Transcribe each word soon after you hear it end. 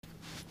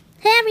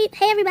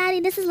Hey everybody,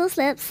 this is Loose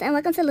Lips, and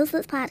welcome to Loose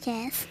Lips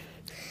Podcast.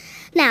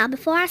 Now,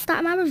 before I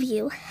start my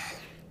review,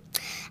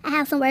 I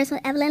have some words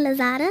from Evelyn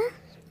Lozada.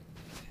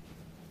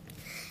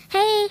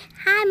 Hey,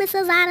 hi Miss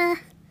Lozada.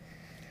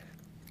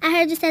 I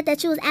heard you said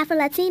that you was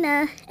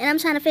Afro-Latina, and I'm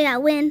trying to figure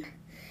out when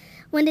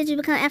did you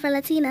become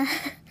Afro-Latina?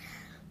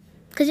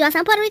 Because you all say,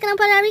 I'm Puerto Rican.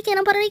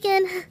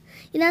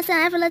 You know what I'm saying?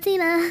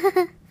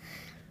 Afro-Latina.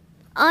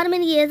 All the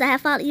many years I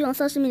have followed you on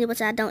social media,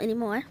 which I don't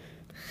anymore.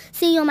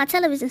 Seeing you on my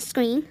television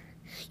screen,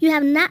 you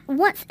have not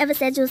once ever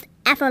said you was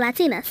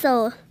Afro-Latina,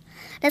 so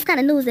that's kind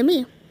of news to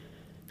me.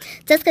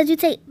 Just because you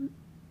take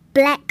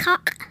black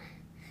cock,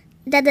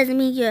 that doesn't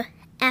mean you're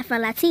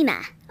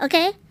Afro-Latina,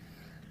 okay?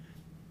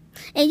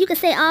 And you can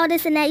say all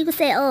this and that. You can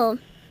say, oh,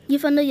 you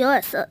from New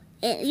York, so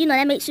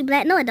that makes you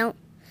black. No, it don't.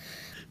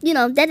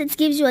 That just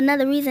gives you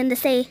another reason to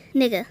say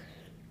nigga.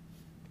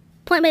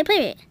 Point blank,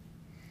 period.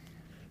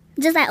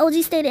 Just like OG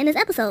stated in this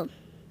episode.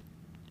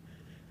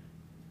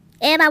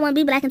 Everybody want to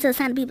be black until it's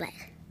time to be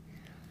black.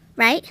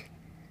 Right?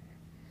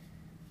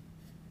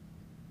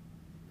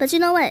 But you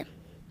know what?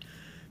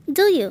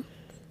 Do you?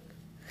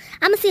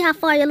 I'm going to see how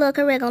far your little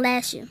career going to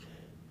last you.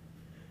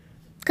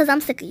 Because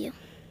I'm sick of you.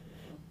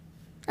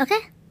 Okay?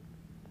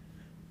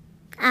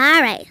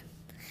 Alright.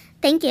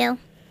 Thank you.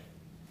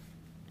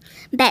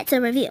 Back to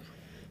review.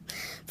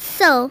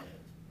 So,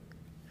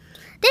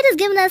 they just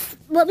giving us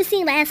what we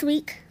seen last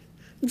week.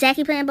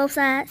 Jackie playing both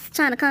sides,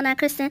 trying to calm down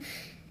Kristen.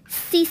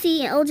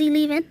 Cece and OG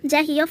leaving.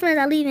 Jackie, your friends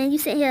are leaving. You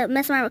sitting here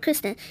messing around with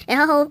Kristen. And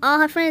all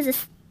her friends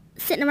is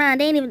sitting around.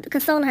 They ain't even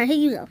consoling her. Here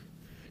you go.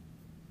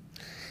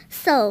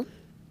 So,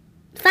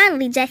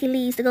 finally, Jackie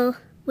leaves to go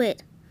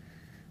with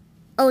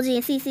OG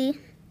and Cece.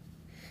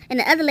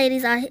 And the other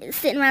ladies are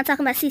sitting around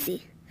talking about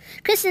Cece.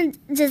 Kristen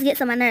just gets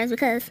on my nerves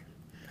because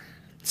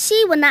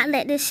she will not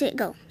let this shit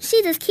go.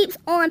 She just keeps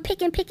on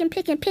picking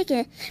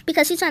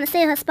because she's trying to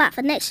save her spot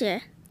for next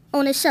year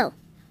on this show.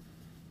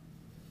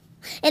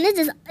 And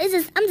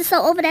I'm just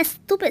so over that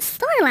stupid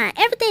storyline.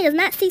 Everything is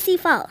not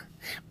Cece's fault.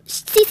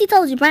 Cece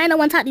told you, Brian don't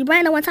want to talk to you.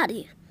 Brian don't want to talk to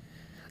you.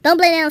 Don't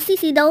blame that on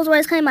Cece. Those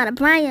words came out of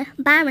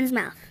Byron's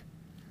mouth.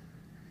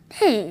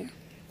 Dang.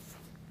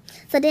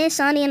 So then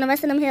Shawnee and the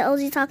rest of them hear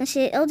OG talking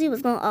shit. OG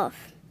was going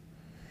off.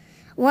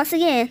 Once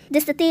again,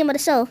 this the theme of the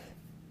show.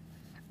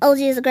 OG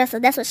is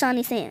aggressive. That's what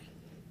Shawnee's saying.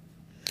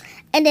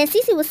 And then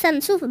Cece was telling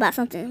the truth about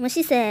something when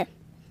she said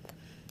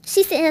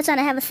she's sitting here trying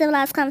to have a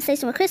civilized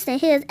conversation with Kristen.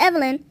 Here's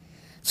Evelyn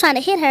trying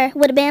to hit her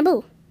with a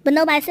bamboo, but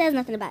nobody says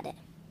nothing about that.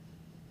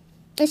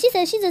 And she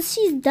said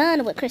she's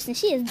done with Kristen.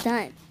 She is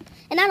done,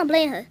 and I don't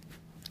blame her.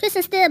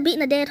 Kristen's still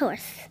beating a dead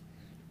horse.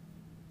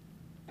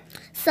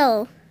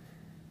 So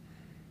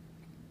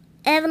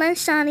Evelyn,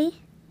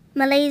 Shawnee,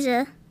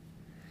 Malaysia,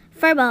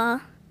 Furball,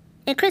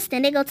 and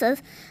Kristen, they go to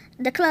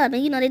the club,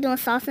 and they doing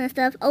salsa and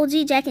stuff.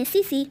 OG, Jack, and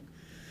Cece,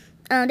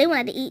 they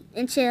wanted to eat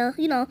and chill.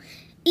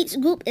 Each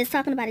group is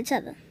talking about each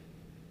other.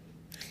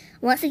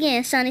 Once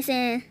again, Shawnee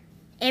saying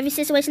every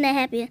situation that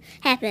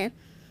happened,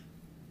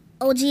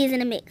 OG is in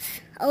the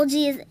mix. OG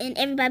is in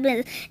everybody's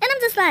business. And I'm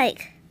just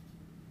like,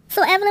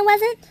 so Evelyn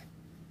wasn't?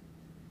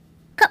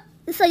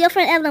 So your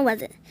friend Evelyn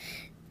wasn't?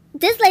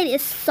 This lady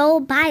is so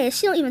biased.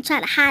 She don't even try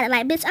to hide it.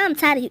 Like, bitch, I'm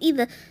tired of you.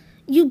 Either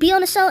you be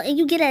on the show and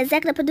you get an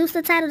executive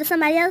producer title to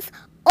somebody else,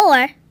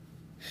 or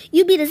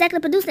you be the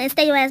executive producer and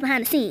stay your ass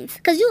behind the scenes.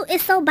 Because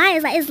it's so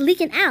biased, like it's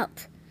leaking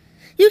out.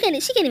 She can't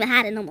even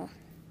hide it no more.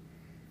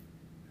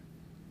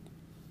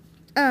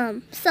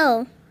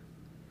 So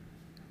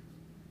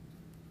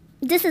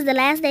this is the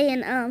last day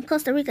in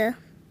Costa Rica,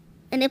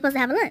 and they're supposed to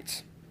have a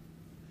lunch.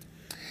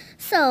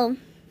 So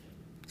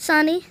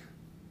Shawnee,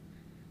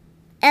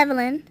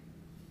 Evelyn,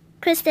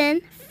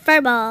 Kristen,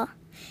 Furball,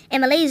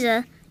 and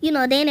Malaysia, they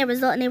in their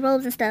resort in their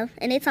robes and stuff,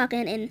 and they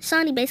talking, and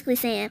Shawnee basically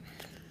saying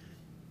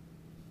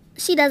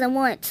she doesn't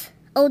want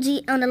OG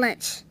on the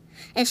lunch,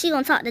 and she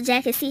gonna talk to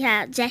Jackie, see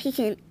how Jackie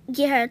can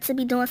get her to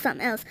be doing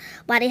something else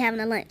while they having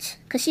a lunch,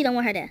 because she don't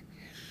want her there.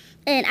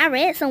 And I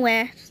read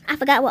somewhere, I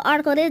forgot what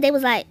article it is, they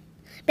was like,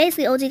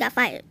 basically OG got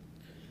fired.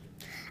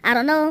 I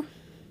don't know,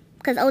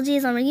 because OG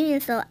is on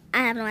reunion, so I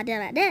have no idea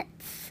about that.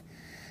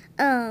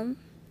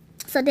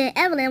 So then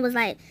Evelyn was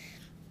like,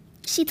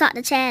 she talked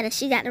to Chad and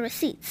she got the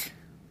receipts.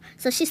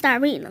 So she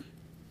started reading them.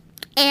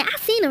 And I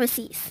seen the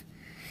receipts.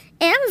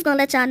 And I'm just going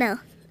to let y'all know,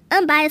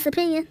 unbiased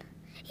opinion,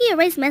 he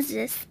erased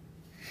messages.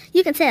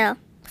 You can tell.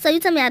 So you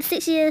tell me out of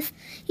 6 years,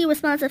 he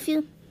responds to a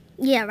few?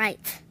 Yeah,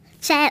 right.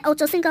 Chad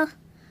Ocho Cinco?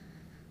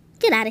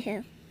 Get out of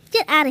here.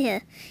 Get out of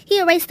here. He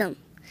erased them.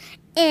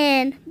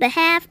 In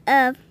behalf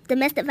of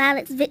domestic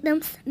violence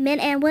victims, men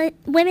and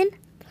women,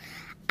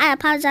 I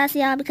apologize to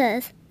y'all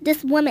because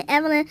this woman,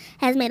 Evelyn,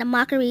 has made a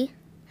mockery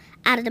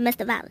out of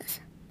domestic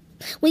violence.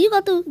 When you go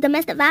through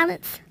domestic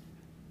violence,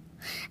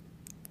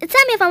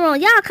 tell me if I'm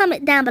wrong. Y'all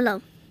comment down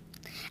below.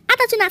 I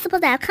thought you're not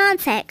supposed to have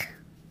contact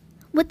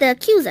with the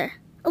accuser,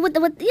 or with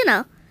the one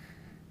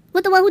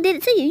who did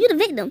it to you. You're the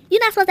victim. You're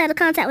not supposed to have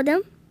contact with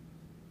them.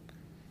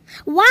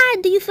 Why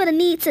do you feel the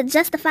need to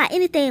justify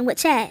anything with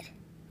Chad?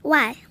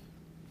 Why?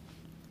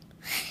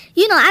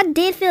 You know, I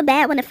did feel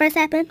bad when it first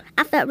happened.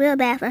 I felt real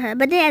bad for her.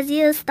 But then as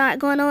years start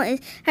going on and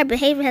her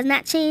behavior has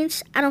not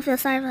changed, I don't feel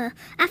sorry for her.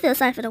 I feel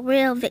sorry for the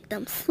real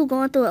victims who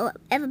going through it or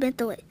ever been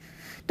through it.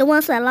 The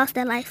ones who have lost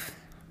their life.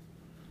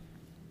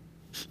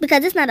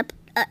 Because it's not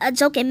a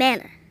joking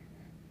manner.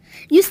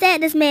 You said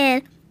this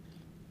man,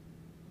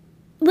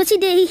 which he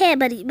did, he had,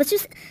 but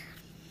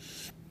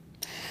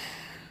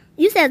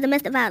you said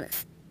domestic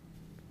violence.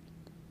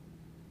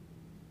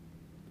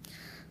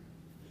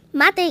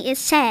 My thing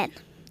is, Chad,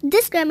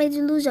 this girl made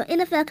you lose your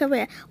NFL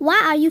career.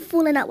 Why are you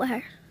fooling up with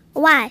her?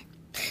 Why?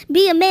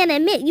 Be a man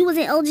and admit you was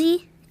in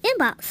OG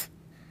inbox.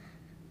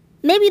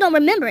 Maybe you don't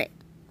remember it,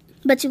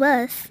 but you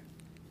was.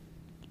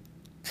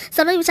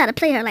 So don't even try to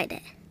play her like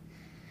that.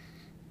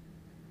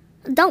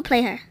 Don't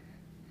play her.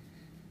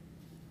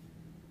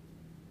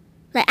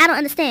 Like, I don't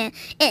understand.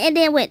 And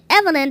then with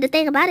Evelyn, the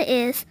thing about it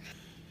is,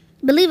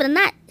 believe it or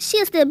not,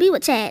 she'll still be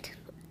with Chad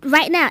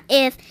right now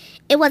if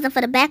it wasn't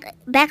for the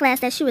backlash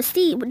that she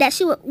received, that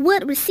she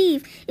would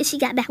receive if she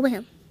got back with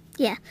him.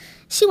 Yeah,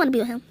 she want to be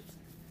with him.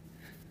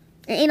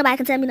 And ain't nobody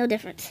can tell me no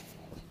difference.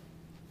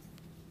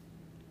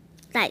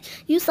 Like,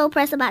 you so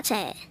pressed about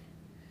Chad.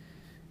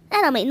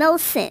 That don't make no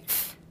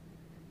sense.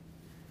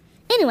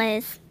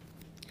 Anyways,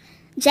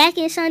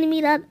 Jackie and Shawnee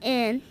meet up,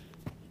 and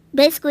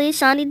basically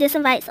Shawnee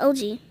disinvites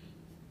OG.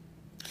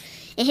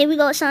 And here we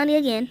go with Shawnee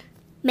again,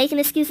 making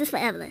excuses for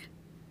Evelyn.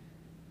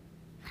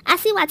 I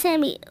see why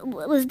Tammy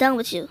was done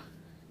with you.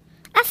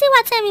 I see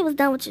why Tammy was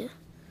done with you.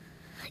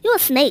 You a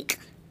snake.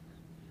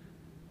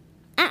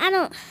 I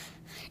don't...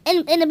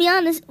 And to be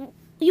honest,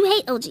 you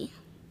hate OG.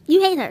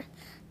 You hate her.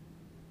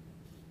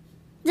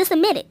 Just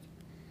admit it.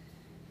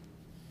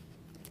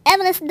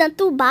 Evelyn done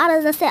threw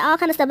bottles and said all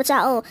kind of stuff, but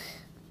y'all, oh,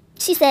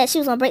 she said she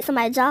was going to break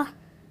somebody's jaw.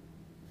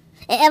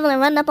 And Evelyn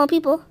running up on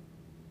people.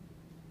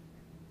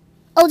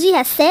 OG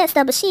has said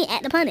stuff, but she ain't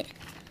act upon it.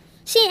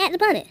 She ain't act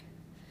upon it.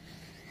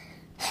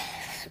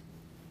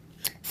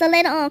 So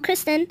later on,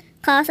 Kristen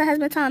calls her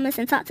husband Thomas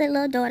and talks to their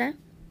little daughter.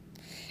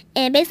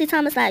 And basically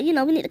Thomas like, you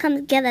know, we need to come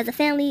together as a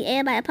family.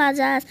 Everybody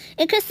apologize.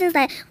 And Kristen's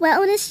like,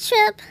 well, on this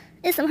trip,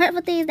 there's some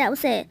hurtful things that were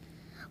said.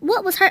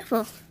 What was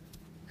hurtful?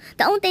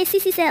 The only thing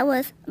Cece said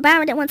was,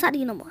 Byron didn't want to talk to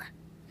you no more.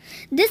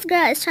 This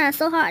girl is trying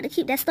so hard to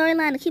keep that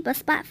storyline, to keep a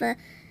spot for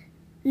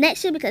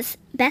next year because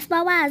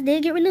Basketball Wives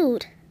did get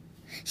renewed.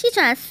 She's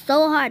trying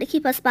so hard to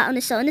keep her spot on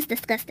the show, and it's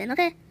disgusting,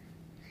 okay?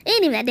 It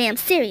ain't even that damn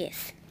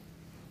serious.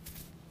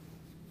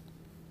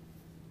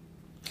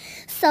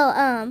 So,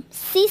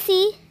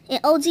 Cece and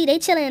OG, they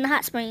chilling in the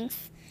hot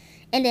springs.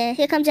 And then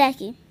here comes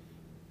Jackie.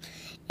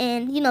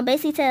 And, you know,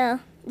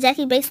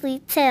 Jackie basically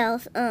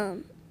tells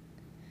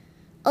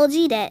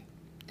OG that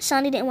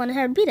Shawnee didn't want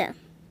her to be there.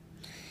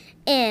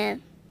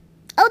 And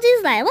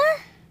OG's like, what?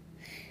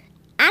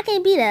 I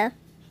can't be there,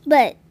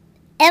 but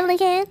Evelyn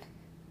can.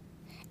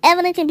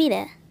 Evelyn can be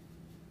there.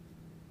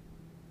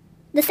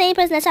 The same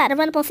person that tried to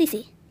run up on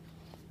Cece.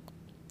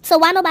 So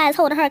why nobody's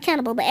holding her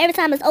accountable? But every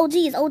time it's OG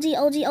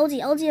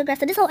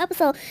aggressive. This whole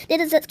episode, they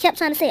just kept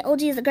trying to say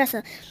OG is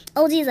aggressive.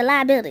 OG is a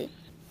liability.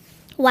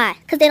 Why?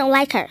 Because they don't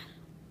like her.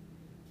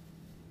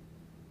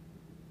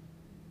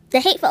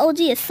 The hate for OG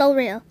is so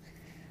real.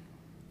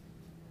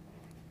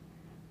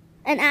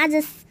 And I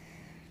just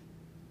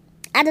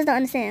don't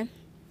understand.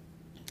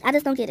 I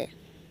just don't get it.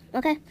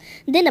 Okay?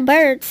 Then the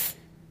birds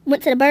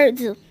went to the bird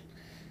zoo.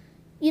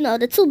 You know,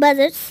 the 2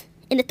 buzzards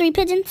and the 3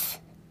 pigeons.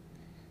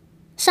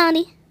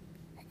 Shawnee,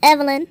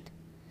 Evelyn,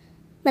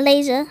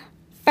 Malaysia,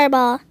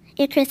 Furball,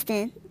 and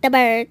Kristen, the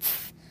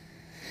birds.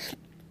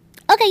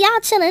 Okay, y'all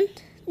chilling,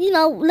 you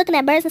know, looking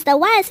at birds and stuff.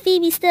 Why is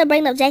Phoebe still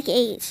bringing up Jackie's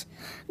age?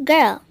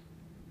 Girl,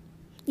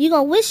 you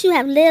gonna wish you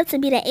have lived to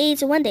be that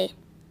age one day.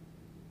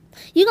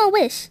 You gonna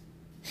wish.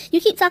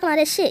 You keep talking all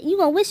that shit. You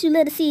gonna wish you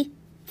lived to see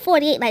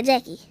 48 like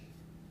Jackie.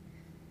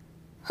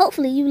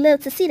 Hopefully you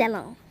live to see that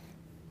long.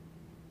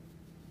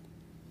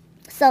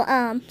 So,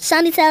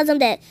 Shawnee tells him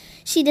that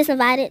she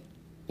disinvited,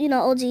 you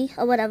know, OG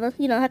or whatever,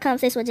 you know, her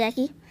conversation with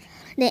Jackie.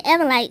 Then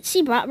Evan, like,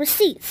 she brought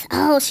receipts.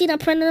 Oh, she done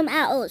printed them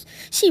out. Oh,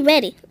 she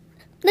ready.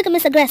 Look at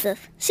Miss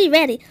Aggressive. She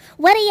ready.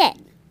 Where they at?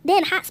 They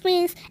in Hot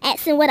Springs,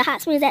 asking where the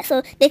Hot Springs at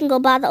so they can go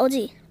bother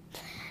OG.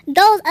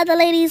 Those other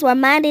ladies were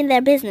minding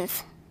their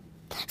business.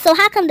 So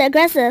how come the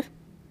aggressive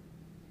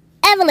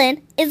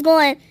Evelyn is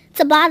going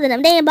to bother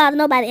them? They ain't bother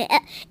nobody.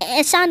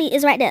 And Shawnee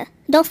is right there.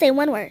 Don't say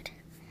one word.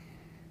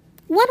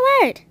 One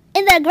word.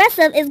 And the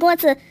aggressive is going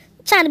to,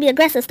 trying to be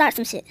aggressive, start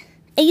some shit.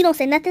 And you don't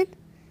say nothing?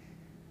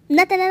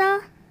 Nothing at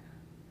all?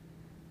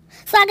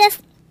 So I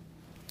guess,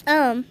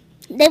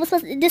 they were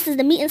supposed to, this is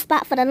the meeting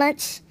spot for the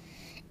lunch.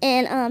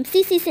 And,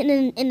 Cece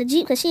sitting in the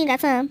Jeep because she ain't got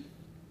time.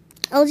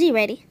 OG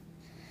ready.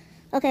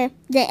 Okay.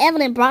 Then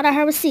Evelyn brought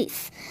her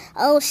receipts.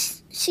 Oh,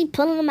 she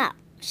pulling them out.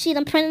 She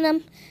done printing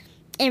them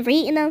and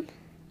reading them.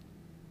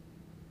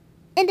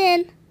 And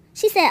then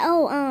she said,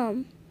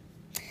 oh,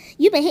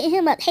 you've been hitting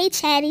him up, hey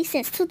Chatty,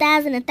 since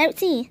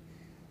 2013.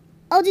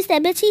 OG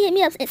said, bitch, he hit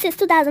me up since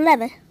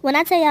 2011. When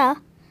I tell y'all,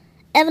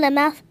 Evelyn's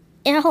mouth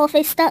and her whole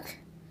face stuck.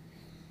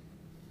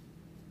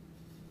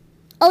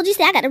 OG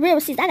said, I got the real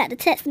receipts. I got the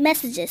text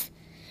messages.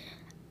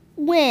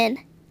 when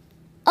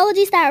OG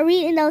started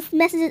reading those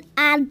messages,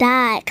 I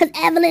died. Because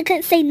Evelyn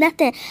couldn't say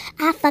nothing.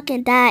 I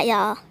fucking died,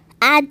 y'all.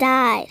 I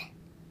died.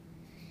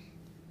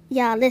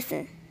 Y'all,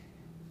 listen.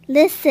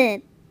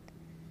 Listen.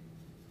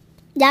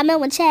 Y'all remember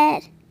when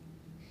Chad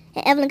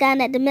and Evelyn got in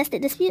that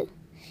domestic dispute?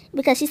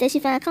 Because she said she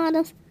found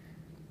condoms?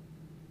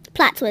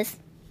 Plot twist.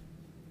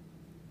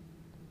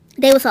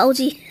 They was OG.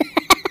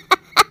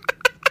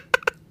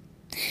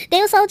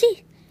 They was OG.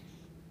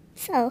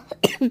 So,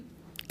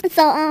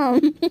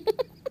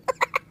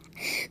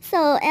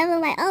 so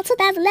Evelyn like, oh,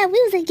 2011,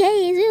 we was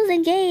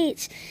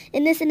engaged,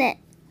 and this and that.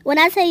 When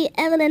I tell you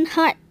Evelyn's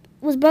heart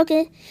was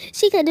broken,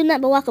 she couldn't do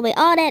nothing but walk away.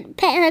 All that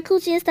patting her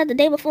coochie and stuff the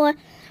day before,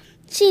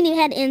 she didn't even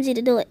have the energy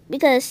to do it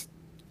because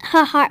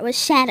her heart was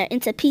shattered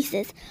into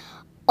pieces.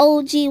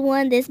 OG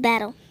won this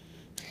battle.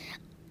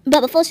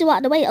 But before she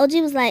walked away, OG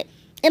was like,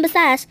 and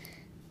besides,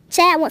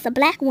 Chad wants a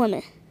black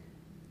woman.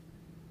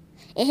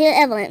 And here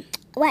Evelyn,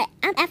 what?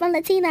 I'm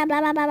Afro-Latina,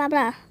 blah, blah, blah, blah,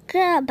 blah.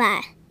 Girl,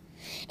 bye.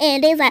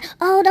 And they was like,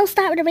 oh, don't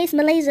start with the race,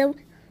 Malaysia.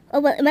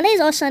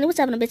 Malaysia or Shani,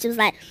 whichever the bitch was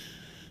like,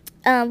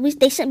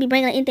 they shouldn't be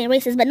bringing up anything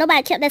racist. But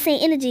nobody kept that same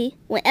energy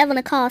when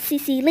Evelyn called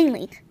CC Ling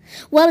Ling.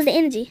 What was the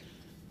energy?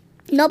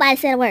 Nobody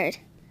said a word.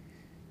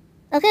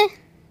 Okay?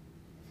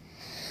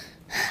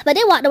 But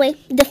they walked away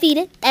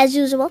defeated, as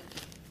usual.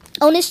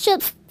 On this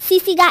trip,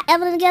 CC got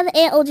Evelyn together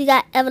and OG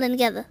got Evelyn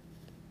together.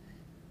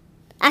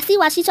 I see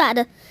why she tried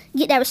to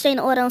get that restraining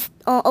order on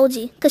OG,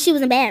 because she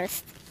was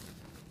embarrassed.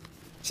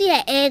 She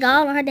had egg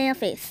all on her damn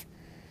face.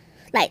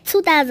 Like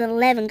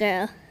 2011,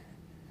 girl.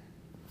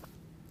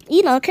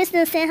 You know,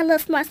 Kristen saying her little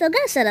smart stuff.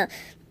 Girl, shut up.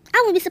 I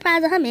wouldn't be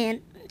surprised if her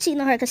man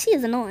cheating on her, because she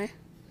is annoying.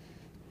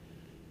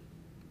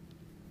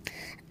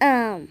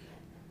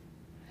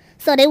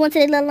 So they went to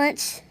their little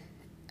lunch.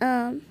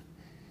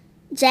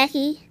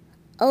 Jackie,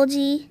 OG,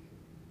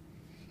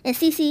 and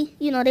CC,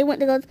 you know, they went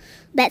to go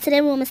back to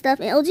their room and stuff.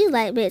 And OG was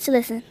like, bitch,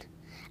 listen,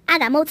 I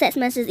got more text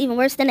messages even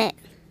worse than that.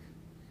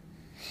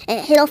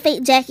 And hit on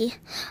fake Jackie.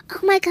 Oh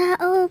my God,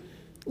 oh.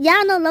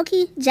 Y'all know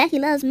low-key, Jackie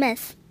loves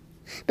mess.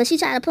 But she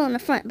tried to pull on the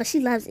front, but she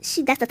loves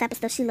it. That's the type of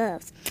stuff she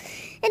loves.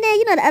 And then,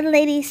 you know, the other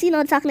ladies, you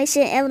know, talking their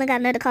shit. Evelyn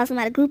got another to call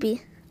somebody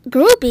groupie.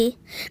 Groupie?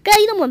 Girl,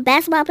 you know when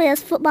basketball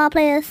players, football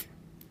players,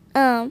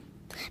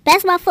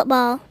 basketball,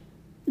 football,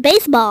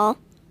 baseball,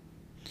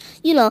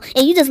 you know,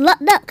 and you just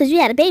lucked up because you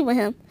had a baby with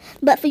him.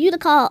 But for you to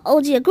call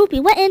OG a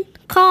groupie,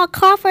 wasn't Carl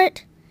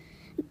Crawford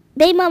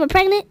baby mama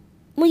pregnant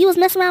when you was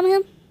messing around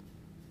with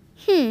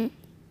him?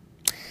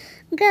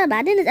 Girl,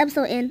 by then this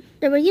episode end.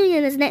 The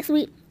reunion is next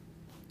week.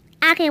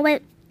 I can't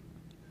wait.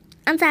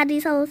 I'm tired of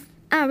these hoes.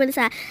 I'm really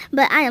tired.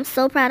 But I am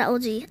so proud of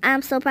OG.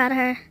 I'm so proud of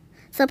her.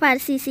 So proud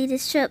of CC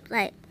this trip.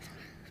 Like,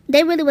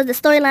 they really was the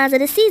storylines of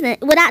this season.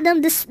 Without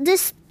them,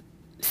 this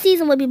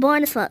season would be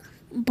boring as fuck.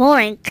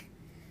 Boring.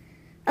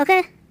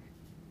 Okay?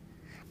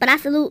 But I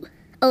salute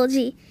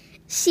OG.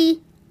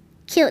 She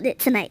killed it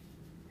tonight.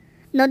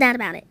 No doubt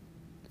about it.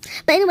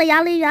 But anyway,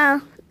 y'all leave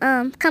y'all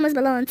comments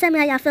below and tell me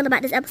how y'all feel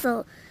about this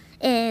episode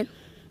and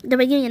the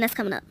reunion that's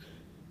coming up.